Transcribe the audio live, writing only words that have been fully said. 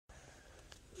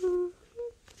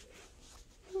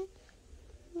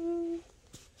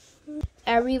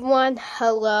Everyone,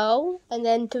 hello. And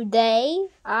then today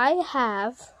I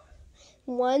have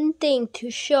one thing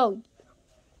to show you.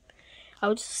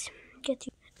 I'll just get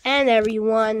you. And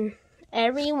everyone,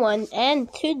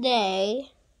 and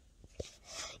today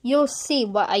you'll see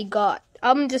what I got.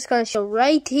 I'm just gonna show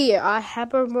right here. I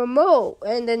have a remote,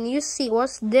 and then you see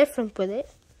what's different with it.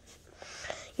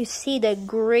 You see the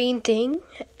green thing,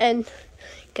 and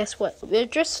guess what? We'll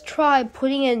just try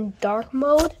putting it in dark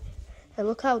mode. And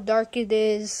look how dark it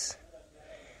is.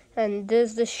 And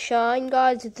does this shine,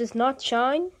 guys? It does not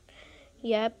shine.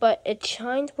 Yeah, but it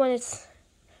shines when it's...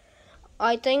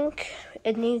 I think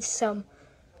it needs some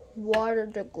water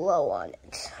to glow on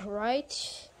it,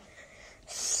 right?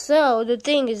 So, the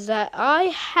thing is that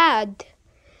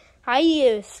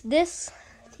this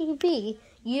TV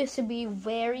used to be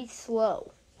very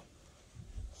slow.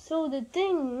 So, the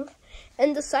thing,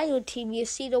 and the side of the TV, you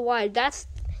see the wire, that's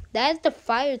the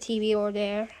Fire TV over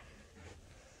there.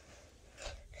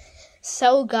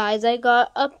 So guys, I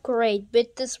got upgrade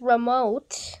with this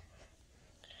remote.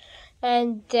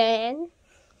 And then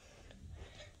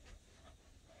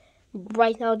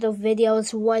right now the video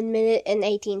is 1 minute and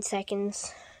 18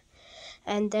 seconds.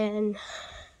 And then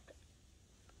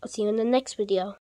I'll see you in the next video.